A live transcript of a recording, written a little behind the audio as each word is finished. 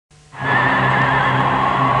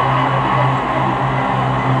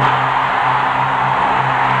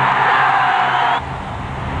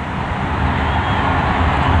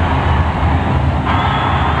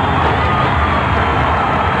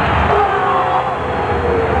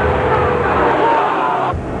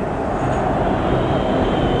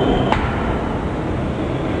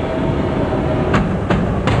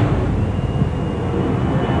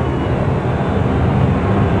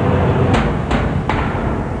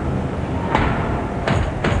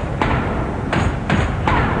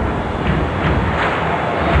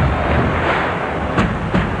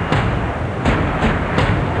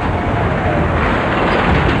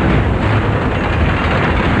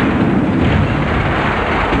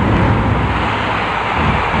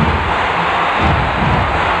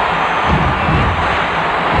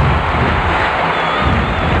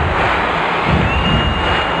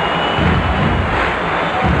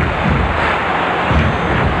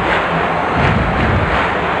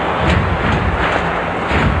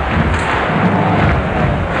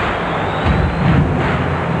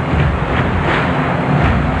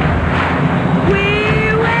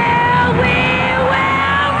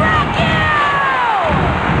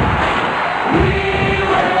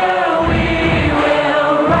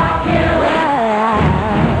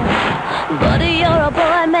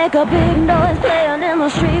a big noise playing in the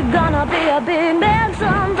street. Gonna be a big man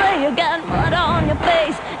someday. You got mud on your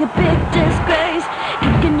face, you big disgrace,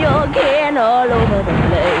 kicking your can all over the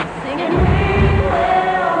place, singing we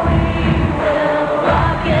will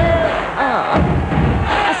rock you. I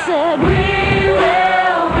said we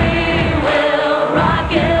will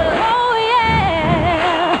rock you. Oh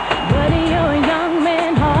yeah. Buddy, you're a young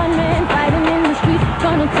man, hard man, fighting in the street,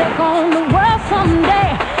 gonna take on the world someday.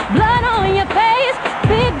 Blood on your face,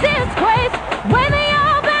 big disgrace, waving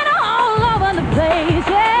your banner all over the place,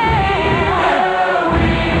 yeah.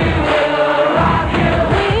 We will rock you.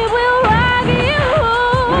 We will rock you.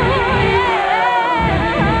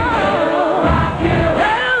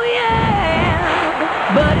 Oh yeah.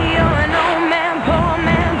 Buddy, you're an old man, poor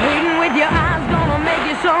man, pleading with your eyes, gonna make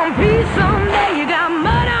you some peace someday.